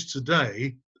use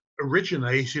today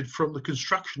originated from the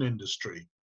construction industry.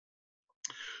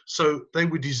 So they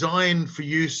were designed for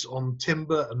use on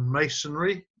timber and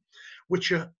masonry,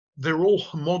 they're all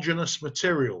homogeneous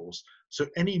materials. So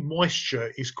any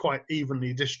moisture is quite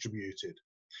evenly distributed.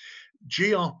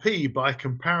 GRP, by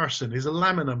comparison, is a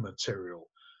laminar material,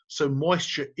 so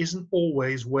moisture isn't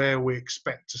always where we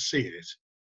expect to see it.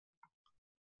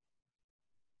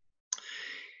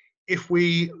 If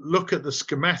we look at the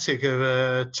schematic of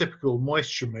a typical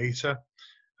moisture meter,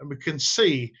 and we can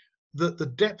see that the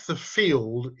depth of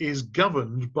field is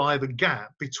governed by the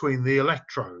gap between the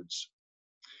electrodes.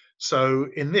 So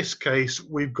in this case,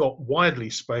 we've got widely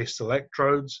spaced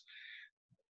electrodes,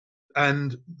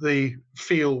 and the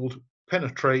field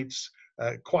penetrates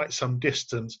quite some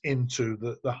distance into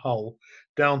the hull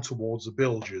down towards the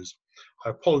bilges.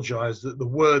 I apologize that the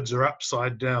words are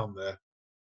upside down there.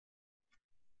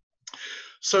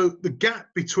 So the gap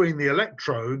between the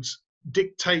electrodes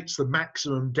dictates the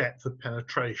maximum depth of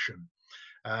penetration.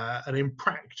 And in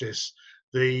practice,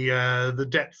 the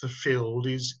depth of field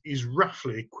is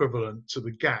roughly equivalent to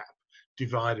the gap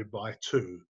divided by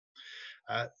 2.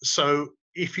 So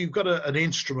if you've got an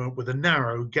instrument with a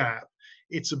narrow gap,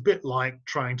 it's a bit like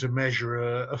trying to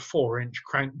measure a 4-inch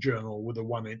crank journal with a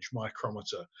 1-inch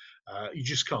micrometer. You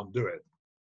just can't do it.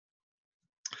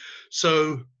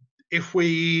 So if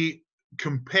we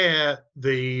compare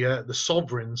the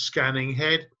Sovereign scanning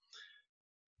head,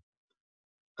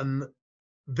 and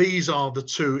these are the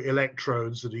 2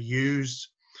 electrodes that are used.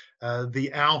 The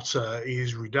outer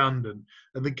is redundant,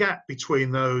 and the gap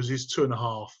between those is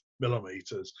 2.5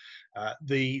 millimeters.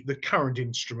 The current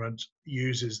instrument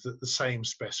uses the same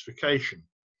specification.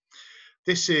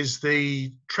 This is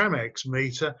the Tramex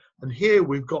meter, and here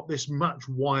we've got this much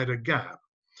wider gap.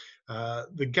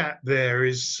 The gap there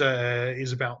is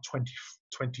about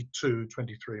 22,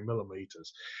 23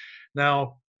 millimeters.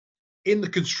 Now, in the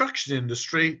construction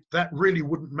industry, that really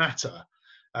wouldn't matter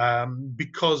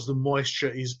because the moisture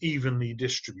is evenly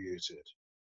distributed.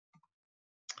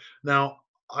 Now,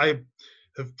 I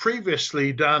have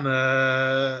previously done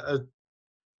a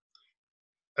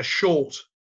short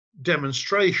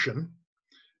demonstration,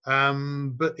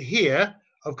 but here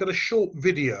I've got a short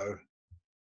video.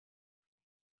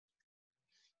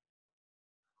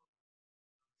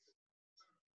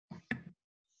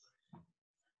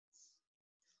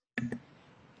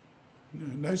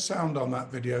 No sound on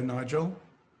that video, Nigel.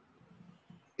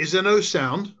 Is there no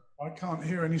sound? I can't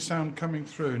hear any sound coming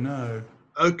through, no.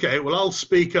 Okay, well, I'll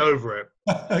speak over it.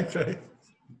 Okay.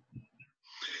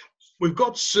 We've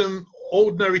got some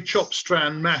ordinary chop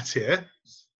strand mat here,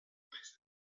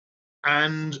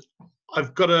 and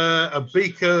I've got a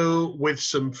beaker with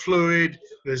some fluid.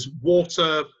 There's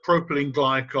water, propylene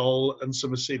glycol, and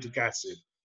some acetic acid.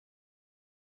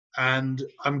 And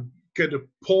I'm going to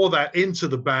pour that into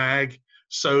the bag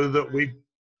so that we've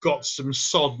got some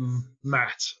sodden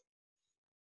mat.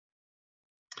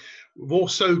 We've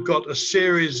also got a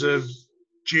series of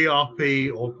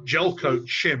GRP or gel coat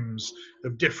shims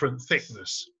of different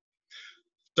thickness.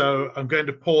 So I'm going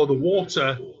to pour the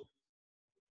water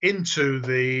into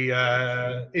the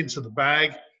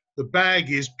bag. The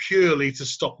bag is purely to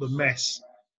stop the mess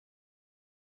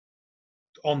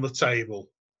on the table.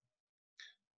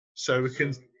 So we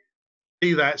can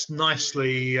see that's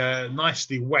nicely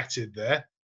wetted there.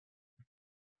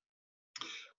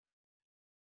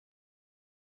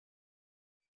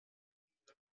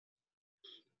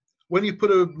 When you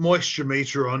put a moisture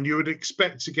meter on, you would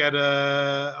expect to get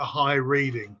a high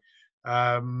reading,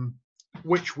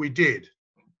 which we did.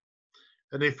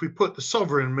 And if we put the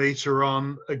sovereign meter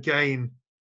on, again,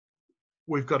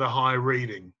 we've got a high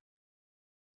reading.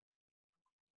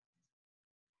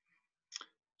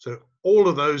 So all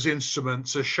of those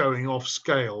instruments are showing off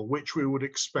scale, which we would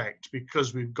expect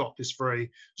because we've got this very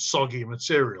soggy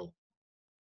material.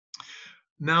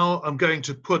 Now I'm going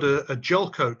to put a gel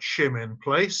coat shim in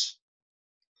place.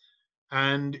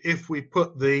 And if we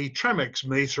put the Tremex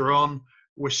meter on,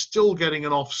 we're still getting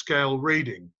an off-scale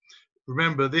reading.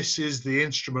 Remember, this is the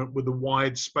instrument with the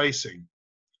wide spacing.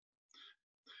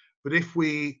 But if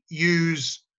we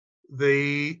use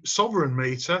the sovereign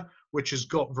meter, which has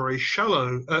got very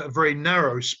shallow, very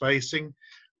narrow spacing,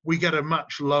 we get a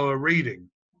much lower reading.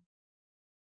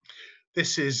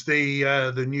 This is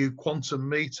the new quantum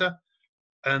meter,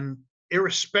 and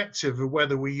irrespective of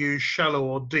whether we use shallow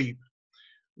or deep,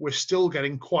 we're still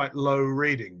getting quite low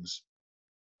readings.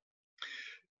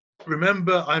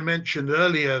 Remember, I mentioned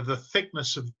earlier the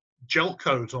thickness of gel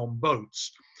coat on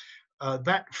boats.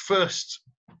 That first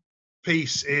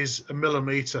piece is 1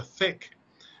 millimeter thick.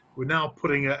 We're now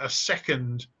putting a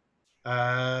second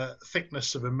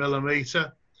thickness of 1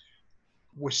 millimeter.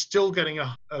 We're still getting an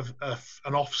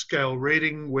off-scale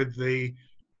reading with the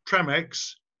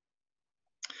Tremex,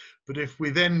 but if we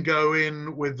then go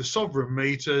in with the sovereign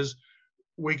meters,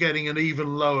 we're getting an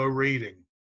even lower reading.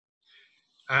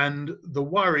 And the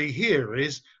worry here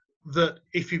is that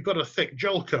if you've got a thick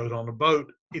gel coat on a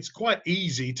boat, it's quite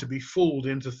easy to be fooled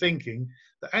into thinking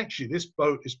that actually this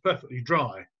boat is perfectly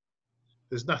dry.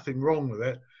 There's nothing wrong with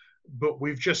it, but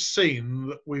we've just seen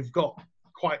that we've got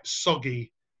quite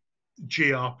soggy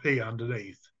GRP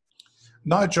underneath.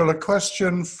 Nigel, a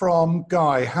question from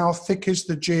Guy. How thick is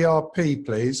the GRP,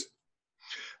 please?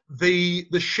 The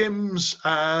shims,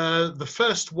 the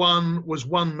first one was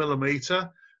 1 millimeter,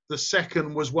 the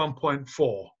second was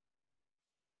 1.4.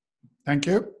 Thank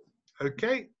you.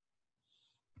 Okay.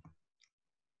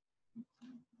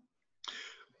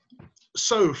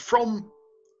 So from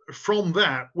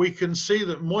that, we can see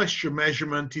that moisture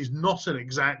measurement is not an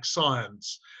exact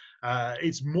science.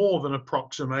 It's more than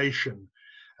approximation.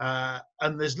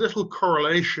 And there's little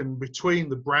correlation between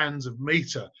the brands of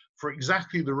meter for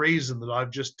exactly the reason that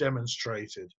I've just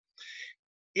demonstrated.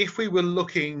 If we were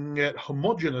looking at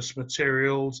homogeneous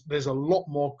materials, there's a lot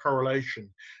more correlation,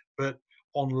 but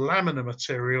on laminar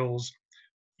materials,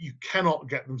 you cannot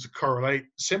get them to correlate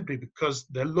simply because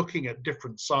they're looking at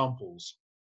different samples.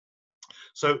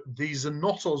 So these are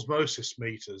not osmosis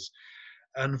meters.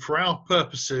 And for our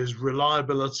purposes,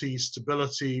 reliability,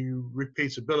 stability,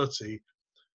 repeatability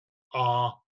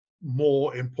are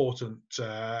more important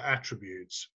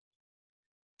attributes.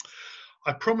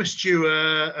 I promised you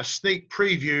a sneak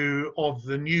preview of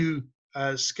the new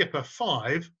Skipper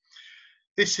 5.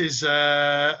 This is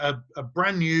a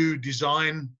brand new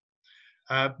design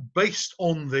based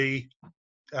on the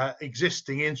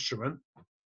existing instrument.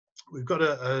 We've got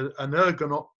an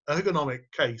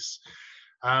ergonomic case.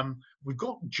 We've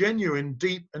got genuine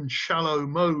deep and shallow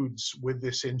modes with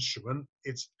this instrument.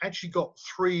 It's actually got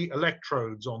 3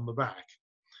 electrodes on the back,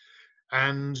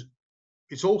 and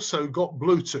it's also got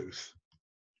Bluetooth.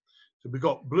 So we've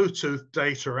got Bluetooth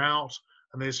data out,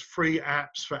 and there's free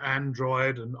apps for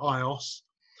Android and iOS,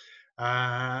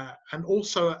 and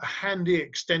also a handy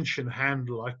extension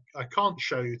handle. I can't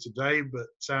show you today, but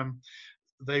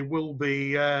they will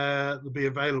be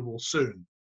available soon.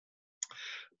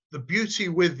 The beauty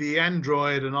with the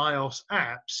Android and iOS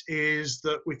apps is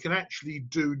that we can actually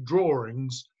do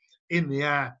drawings in the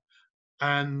app,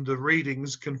 and the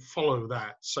readings can follow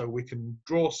that. So we can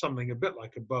draw something a bit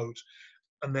like a boat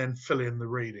and then fill in the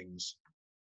readings.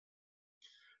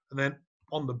 And then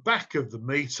on the back of the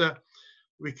meter,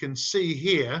 we can see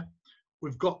here,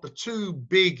 we've got the 2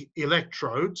 big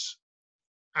electrodes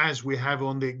as we have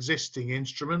on the existing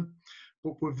instrument,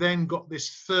 but we've then got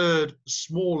this 3rd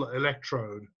smaller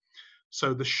electrode.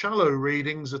 So the shallow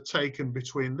readings are taken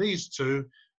between these 2,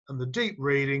 and the deep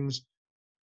readings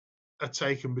are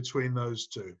taken between those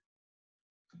 2.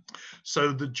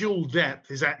 So the dual depth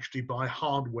is actually by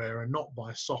hardware and not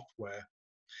by software.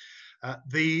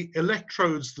 The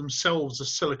electrodes themselves are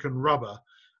silicon rubber,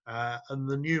 and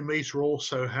the new meter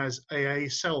also has AA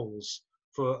cells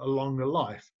for a longer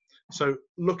life. So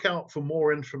look out for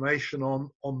more information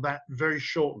on that very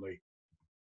shortly.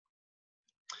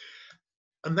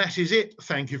 And that is it.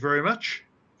 Thank you very much.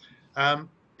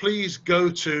 Please go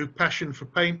to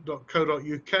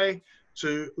passionforpaint.co.uk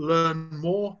to learn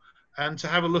more and to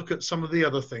have a look at some of the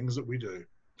other things that we do.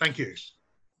 Thank you.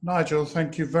 Nigel,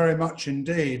 thank you very much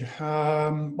indeed.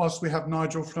 Whilst we have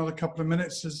Nigel for another couple of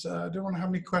minutes, do anyone have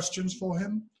any questions for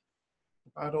him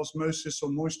about osmosis or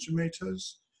moisture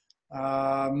meters?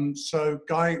 So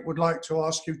Guy would like to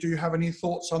ask you, do you have any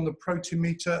thoughts on the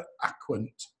Protimeter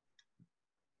Aquant?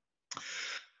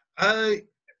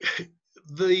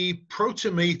 The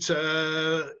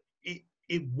Protimeter,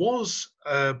 it was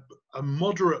a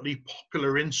moderately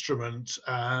popular instrument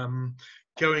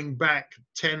going back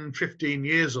 10, 15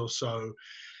 years or so.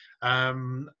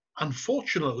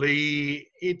 Unfortunately,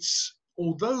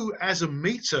 although as a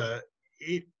meter,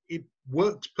 it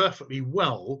works perfectly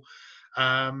well,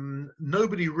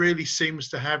 nobody really seems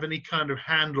to have any kind of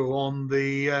handle on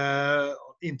the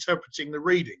interpreting the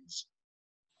readings.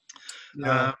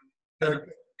 Yeah.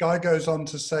 Guy goes on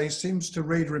to say, seems to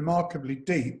read remarkably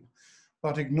deep,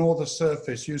 but ignore the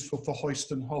surface, useful for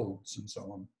hoist and holds and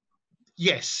so on.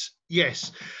 Yes,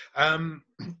 yes.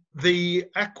 The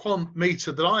Aquant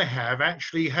meter that I have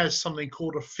actually has something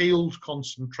called a field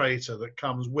concentrator that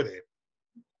comes with it.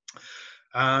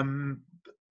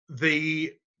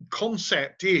 The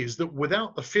concept is that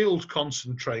without the field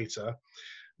concentrator,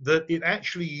 that it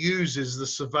actually uses the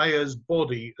surveyor's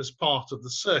body as part of the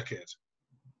circuit.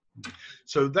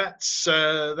 So that's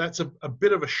a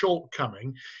bit of a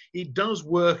shortcoming. It does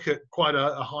work at quite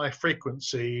a high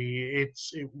frequency. It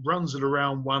runs at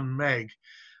around 1 meg,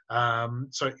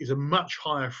 so it's a much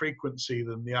higher frequency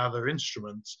than the other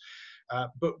instruments.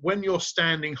 But when you're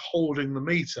standing holding the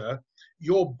meter,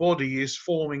 your body is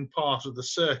forming part of the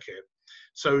circuit.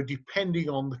 So depending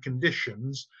on the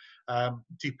conditions,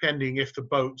 depending if the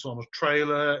boat's on a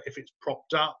trailer, if it's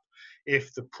propped up,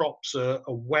 if the props are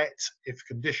wet, if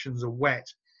conditions are wet,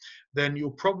 then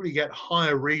you'll probably get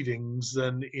higher readings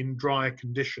than in dry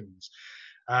conditions.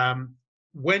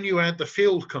 When you add the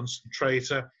field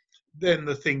concentrator, then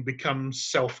the thing becomes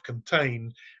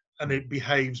self-contained and it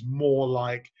behaves more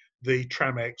like the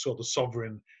Tramex or the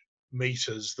Sovereign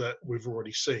meters that we've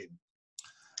already seen.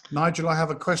 Nigel, I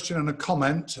have a question and a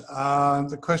comment.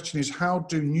 The question is, how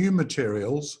do new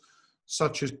materials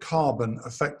such as carbon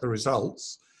affect the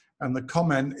results? And the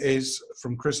comment is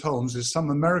from Chris Holmes, is some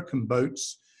American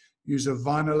boats use a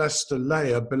vinyl ester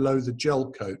layer below the gel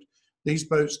coat. These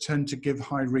boats tend to give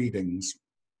high readings.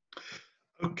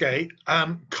 Okay,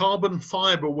 carbon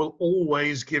fiber will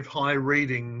always give high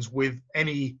readings with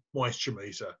any moisture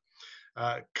meter.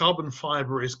 Carbon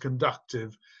fiber is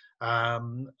conductive,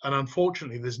 and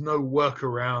unfortunately there's no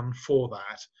workaround for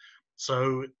that.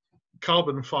 So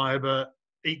carbon fiber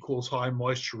equals high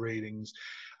moisture readings.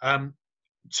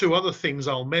 Two other things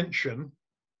I'll mention.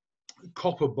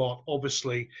 Copper bot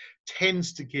obviously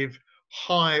tends to give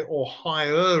high or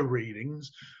higher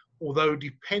readings, although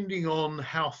depending on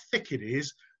how thick it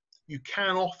is, you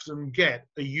can often get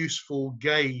a useful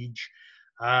gauge,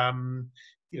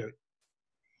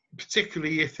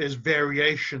 particularly if there's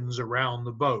variations around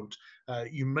the boat.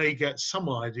 You may get some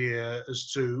idea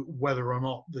as to whether or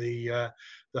not the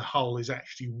hull is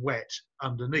actually wet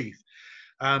underneath.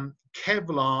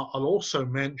 Kevlar, I'll also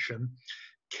mention,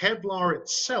 Kevlar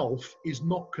itself is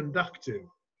not conductive.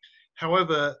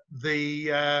 However, the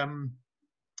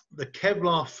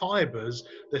Kevlar fibers,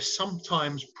 they're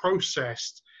sometimes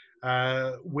processed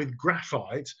with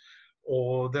graphite,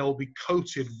 or they'll be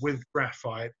coated with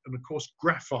graphite. And of course,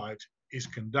 graphite is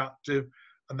conductive,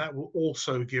 and that will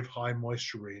also give high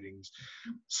moisture readings.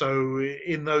 So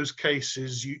in those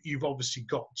cases, you've obviously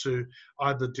got to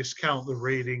either discount the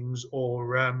readings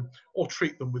or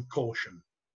treat them with caution.